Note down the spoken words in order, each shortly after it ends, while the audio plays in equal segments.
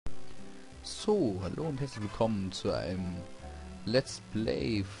So, hallo und herzlich willkommen zu einem Let's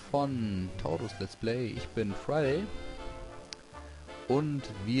Play von TaurusLP. Ich bin Friiday und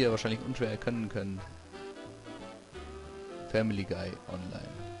wie ihr wahrscheinlich unschwer erkennen könnt, Family Guy Online.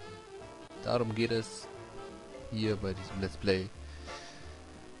 Darum geht es hier bei diesem Let's Play.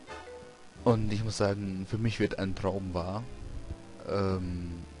 Und ich muss sagen, für mich wird ein Traum wahr.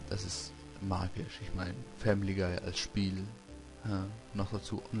 Das ist magisch. Ich meine, Family Guy als Spiel. Ja, noch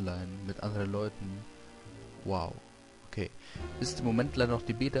dazu online mit anderen Leuten. Wow. Okay. Ist im Moment leider noch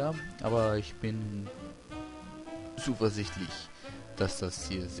die Beta, aber ich bin zuversichtlich, dass das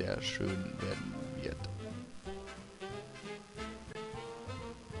hier sehr schön werden wird.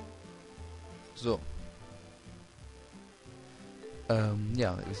 So.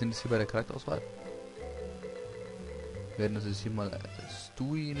 Ja, wir sind jetzt hier bei der Charakterauswahl. Wir werden das jetzt hier mal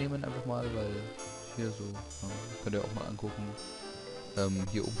Stewie nehmen, einfach mal, weil hier so, ja, könnt ihr auch mal angucken.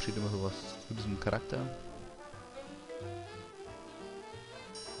 Hier oben steht immer sowas zu diesem Charakter.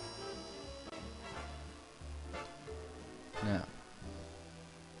 Ja.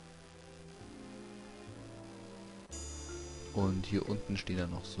 Und hier unten stehen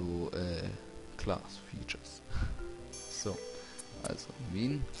dann noch so Class Features. So, also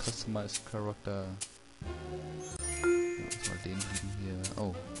Wien, Customized Character. Mal den lieben hier.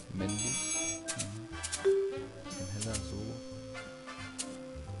 Oh, männlich. Bisschen heller, so.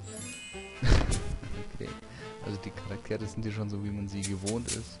 Okay. Also die Charaktere sind hier schon so, wie man sie gewohnt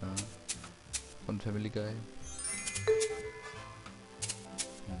ist. Ja. Von Family Guy.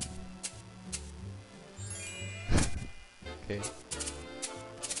 Okay.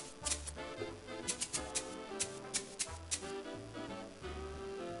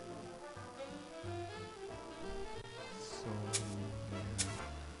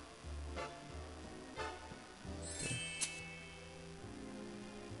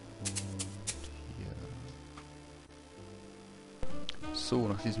 So,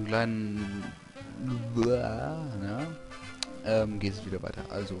 nach diesem kleinen geht es wieder weiter.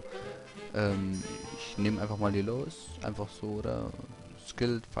 Also, ich nehme einfach mal hier los. Einfach so, oder?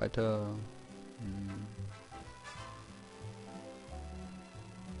 Skilled, Fighter.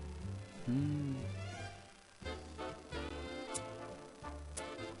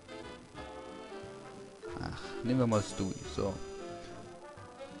 Ach, nehmen wir mal Stewie. So.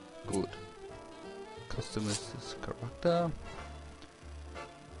 Gut. Customized Charakter.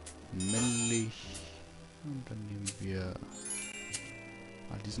 Männlich. Und dann nehmen wir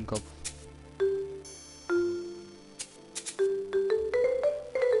mal diesen Kopf.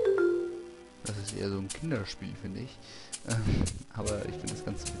 Das ist eher so ein Kinderspiel, finde ich. Aber ich finde es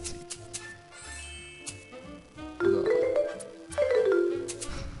ganz witzig. So.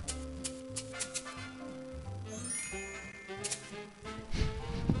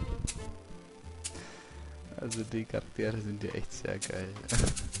 Also die Charaktere sind ja echt sehr geil.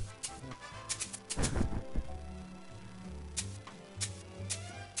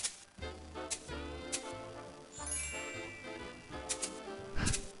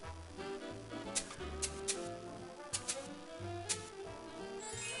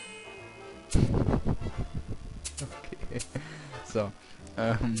 Okay. So.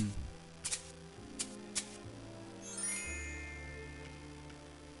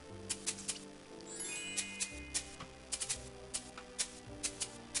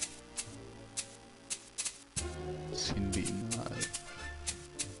 Ziehen wir ihn mal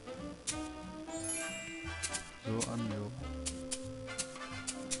so an, jo.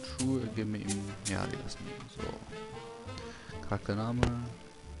 Schuhe geben wir ihm, ja, die lassen wir ihm so. Charaktername,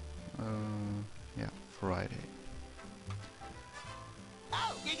 ja, Friiday.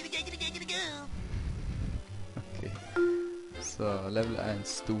 Okay. So, Level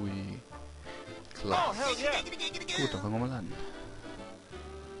 1, Stewie. Klar. Gut, dann fangen wir mal an.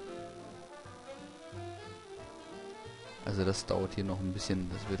 Also das dauert hier noch ein bisschen,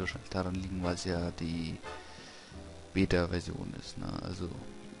 das wird wahrscheinlich daran liegen, weil es ja die Beta-Version ist, ne? Also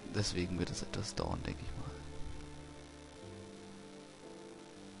deswegen wird es etwas dauern, denke ich mal.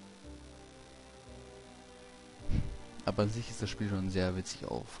 Aber an sich ist das Spiel schon sehr witzig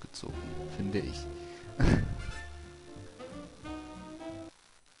aufgezogen, finde ich.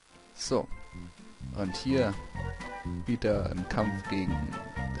 So, und hier wieder im Kampf gegen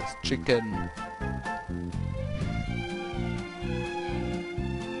das Chicken.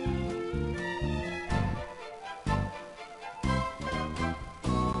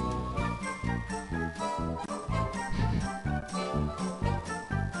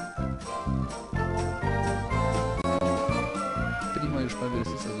 Bin ich mal gespannt, wie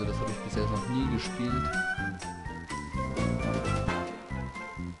das ist. Also das habe ich bisher noch nie gespielt.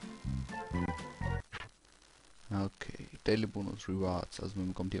 Okay, Daily Bonus Rewards. Also man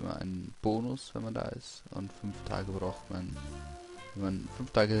bekommt hier immer einen Bonus, wenn man da ist. Und 5 Tage braucht man. Wenn man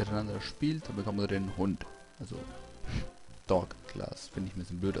 5 Tage hintereinander spielt, dann bekommt man den Hund. Also Dog Class. Finde ich ein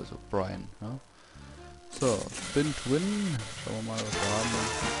bisschen blöd. Also Brian. Ja? So, Spin to Win. Schauen wir mal, was wir haben.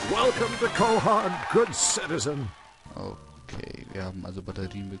 Welcome to Quahog, good citizen. Okay, wir haben also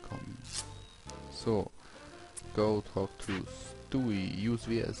Batterien bekommen. So, go talk to Stewie. Use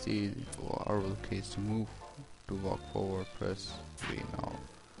WSD or arrow keys to move. To walk forward, press W now.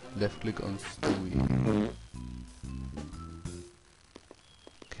 Left click on Stewie.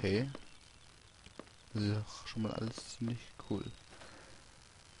 Okay. Das ist auch schon mal alles ziemlich cool.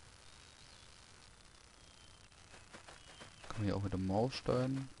 Kann man hier auch mit der Maus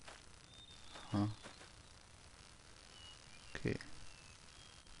steuern. Aha. Okay.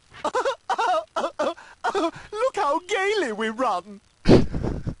 Look how gaily we run!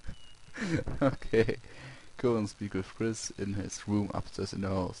 Okay. Go and speak with Chris in his room upstairs in the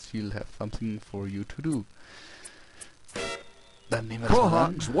house. He'll have something for you to do. Dann nehmen wir das mal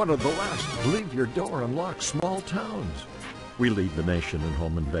an. Quahog's one of the last. Leave your door and lock small towns. We lead the nation in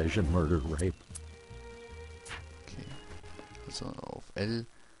home invasion, murder, rape. Okay. Also auf L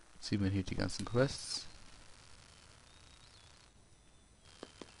sehen wir hier die ganzen Quests.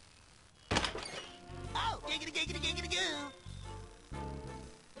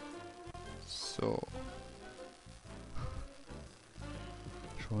 So.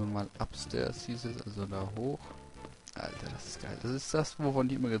 Schauen wir mal upstairs, hieß es, also da hoch. Alter, das ist geil. Das ist das, wovon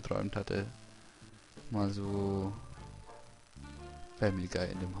ich immer geträumt hatte. Mal so Family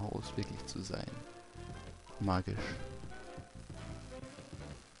Guy in dem Haus wirklich zu sein. Magisch.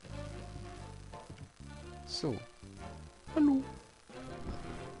 So. Hallo.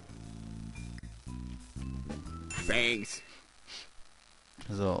 Thanks.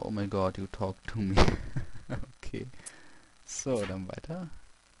 So, oh my god, you talk to me. Okay. So, dann weiter.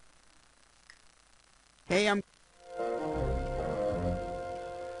 Hey, I'm...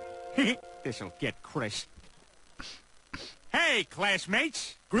 This'll get Chris. Hey,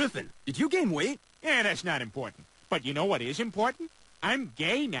 classmates! Griffin, did you gain weight? Yeah, that's not important. But you know what is important? I'm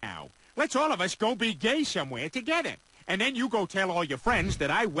gay now. Let's all of us go be gay somewhere together. And then you go tell all your friends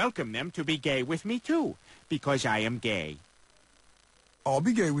that I welcome them to be gay with me too. Because I am gay. I'll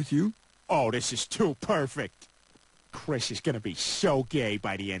be gay with you. Oh, this is too perfect. Chris is gonna be so gay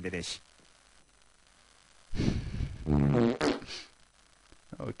by the end of this.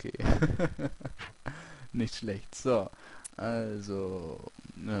 Okay. Nicht schlecht. So. Also.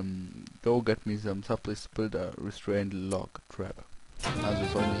 Go get me some supplies to build a restrained log trap. Also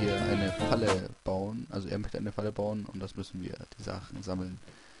sollen wir hier eine Falle bauen. Also er möchte eine Falle bauen und das müssen wir die Sachen sammeln.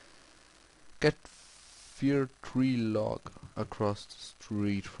 Get 4 tree log across the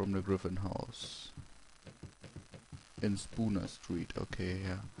street from the Griffin house. In Spooner Street. Okay,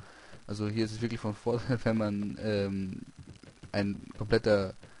 ja. Also hier ist es wirklich von Vorteil, wenn man ein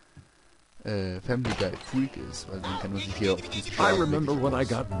kompletter Family Guy Freak ist, weil dann kann man sich hier auf diesen I remember when I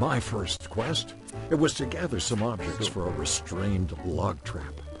got my first quest. It was to gather some objects for a restrained log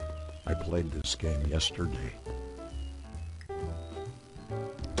trap. I played this game yesterday.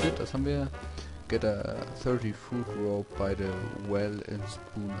 Gut, das haben wir. Get a 30 foot rope by the well in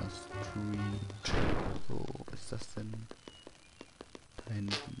Spooner Street. So, was ist das denn? Da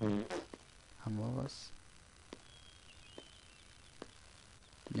hinten. Haben wir was?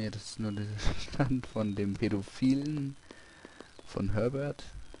 Ne, das ist nur der Stand von dem Pädophilen von Herbert.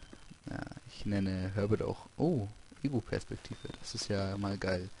 Ja, ich nenne Herbert auch... Oh, Ego-Perspektive. Das ist ja mal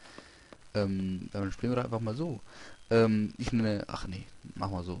geil. Dann spielen wir doch einfach mal so. Ich nenne... Ach nee,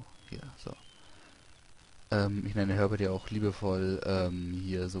 machen wir so. Hier, so. Ich nenne Herbert ja auch liebevoll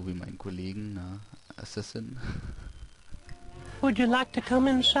hier so wie meinen Kollegen, na, Assassin. Would you like to come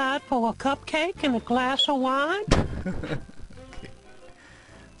inside for a cupcake and a glass of wine? Okay.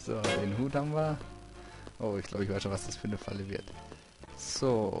 So, den Hut haben wir. Oh, ich glaube, ich weiß schon, was das für eine Falle wird.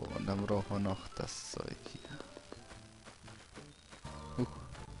 So, und dann brauchen wir noch das Zeug hier.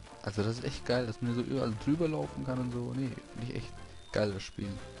 Also das ist echt geil, dass man so überall drüber laufen kann und so. Nee, finde ich echt geil, das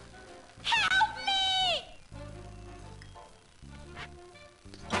Spiel.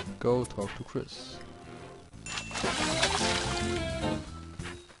 Go talk to Chris.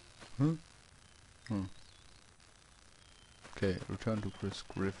 Hm? Okay, return to Chris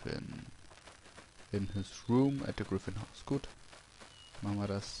Griffin. In his room at the Griffin House. Gut. Machen wir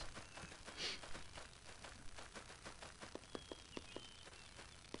das.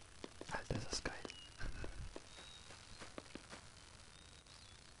 Alter, ist das geil.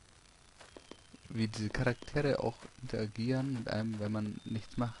 Wie diese Charaktere auch interagieren mit einem, wenn man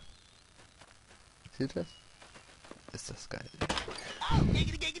nichts macht. Seht ihr das? ist das geil.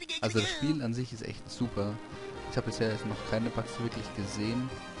 Also das Spiel an sich ist echt super. Ich habe bisher jetzt noch keine Bugs wirklich gesehen.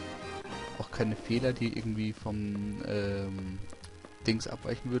 Auch keine Fehler, die irgendwie vom Dings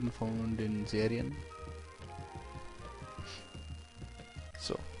abweichen würden von den Serien.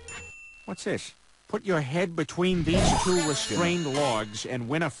 So. What's this? Put your head between these two restrained logs and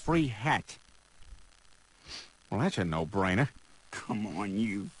win a free hat. Well, that's a no-brainer. Come on,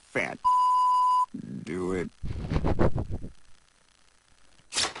 you fat. Do it.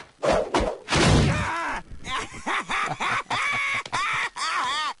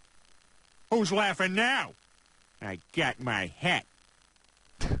 Who's laughing now? I got my hat.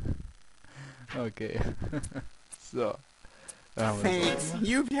 Okay. So. Thanks.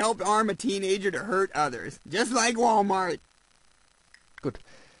 You've helped arm a teenager to hurt others, just like Walmart. Gut.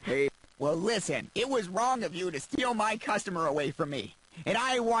 Hey, well listen, it was wrong of you to steal my customer away from me, and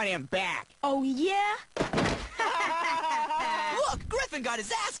I want him back. Oh, yeah? Look, Griffin got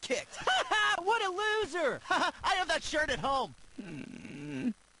his ass kicked. What a loser. I have that shirt at home.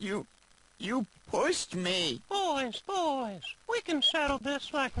 You pushed me. Boys, we can settle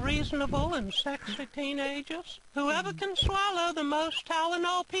this like reasonable and sexy teenagers. Whoever can swallow the most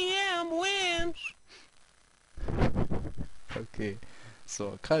Tylenol PM wins. Okay.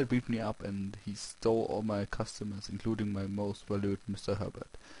 So, Kyle beat me up and he stole all my customers, including my most valued Mr.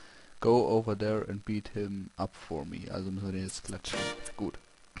 Herbert. Go over there and beat him up for me. Also müssen wir den jetzt klatschen. Gut.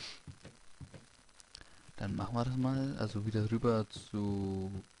 Dann machen wir das mal. Also wieder rüber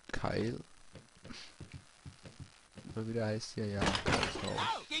zu Kyle. Oder wie der heißt hier? Ja, Kyles Haus.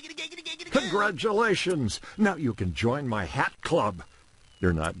 Congratulations! Now you can join my hat club.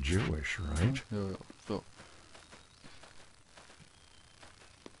 You're not Jewish, right? Ja, so.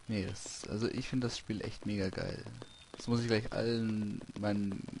 Nee, also ich finde das Spiel echt mega geil. Das muss ich gleich allen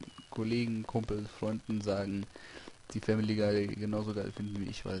meinen Kollegen, Kumpels, Freunden sagen, die Family Guy genauso geil finden wie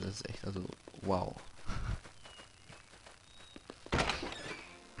ich, weil das ist echt, also, wow.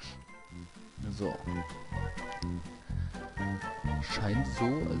 So. Scheint so,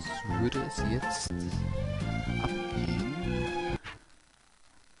 als würde es jetzt abgehen.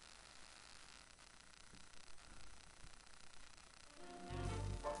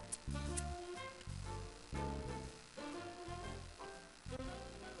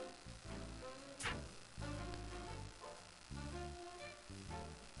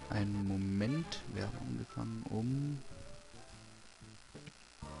 Einen Moment, wir haben angefangen um...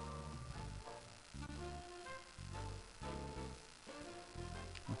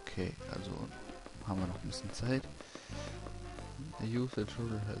 Okay, also haben wir noch ein bisschen Zeit. Use the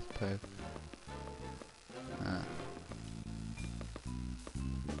total health pack.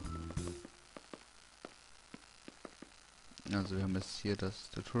 Also wir haben jetzt hier das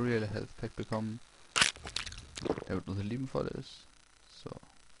Tutorial Health Pack bekommen, damit unser Leben voll ist. So.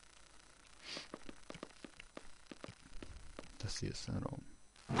 Das hier ist der Raum.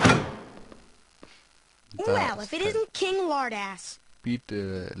 Well, if it isn't King Lardass. Beat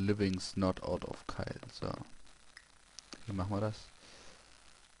the living snot out of Kyle. So. Wie machen wir das?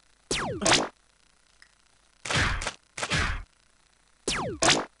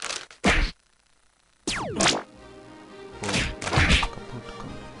 Kaputt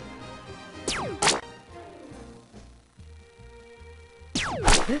kommen.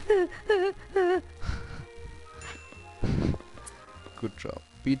 Good job.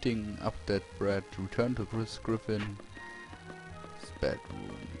 Beating up that brat. Return to Chris Griffin.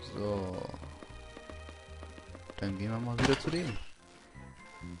 Bedroom. So. Dann gehen wir mal wieder zu dem.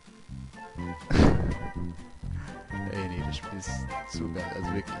 Ey, nee, das Spiel ist zu geil.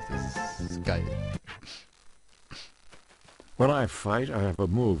 Also wirklich, das ist geil. When I fight, I have a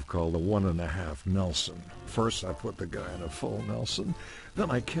move called the 1.5 Nelson. First, I put the guy in a full Nelson. Then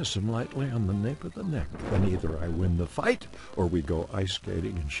I kiss him lightly on the nape of the neck. Then either I win the fight, or we go ice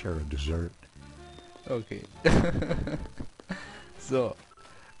skating and share a dessert. Okay. So,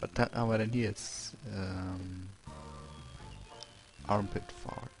 was haben wir denn hier jetzt? Armpit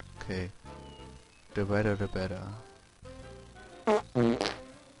Fart, okay. The better, the better. Okay.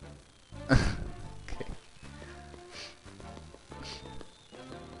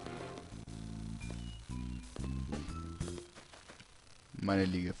 Meine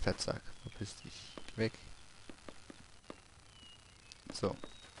Liege, Fettsack, verpiss dich. Weg. So,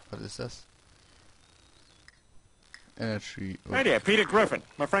 was ist das? Energy. Hey there, Peter Griffin.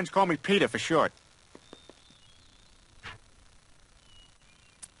 My friends call me Peter for short.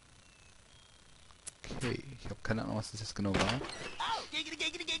 Okay, ich habe keine Ahnung, was das jetzt genau war.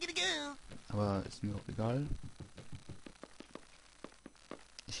 Aber ist mir auch egal.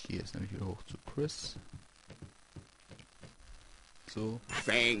 Ich gehe jetzt nämlich wieder hoch zu Chris. So.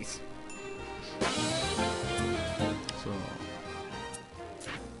 Thanks. So.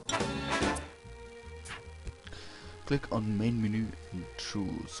 Click on main menu and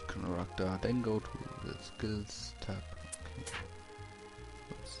choose character, then go to the skills tab. Okay.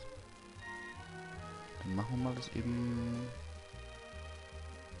 Ups. Dann machen wir mal das eben.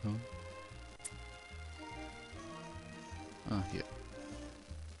 Ja. Ah, hier.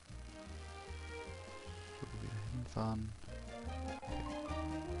 So, wieder hinfahren.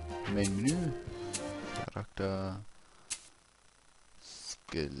 Okay. Main Menü. Charakter.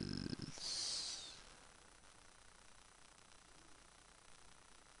 Skills.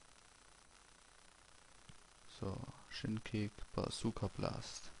 So, Shinkick, Bazooka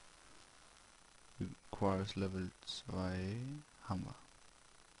Blast. Requires Level 2. Haben wir.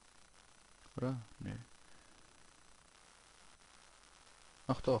 Oder? Nee.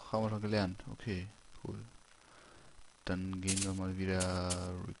 Ach doch, haben wir schon gelernt. Okay, cool. Dann gehen wir mal wieder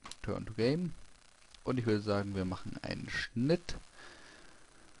Return to Game. Und ich würde sagen, wir machen einen Schnitt.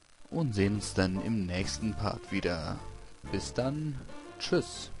 Und sehen uns dann im nächsten Part wieder. Bis dann.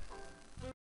 Tschüss.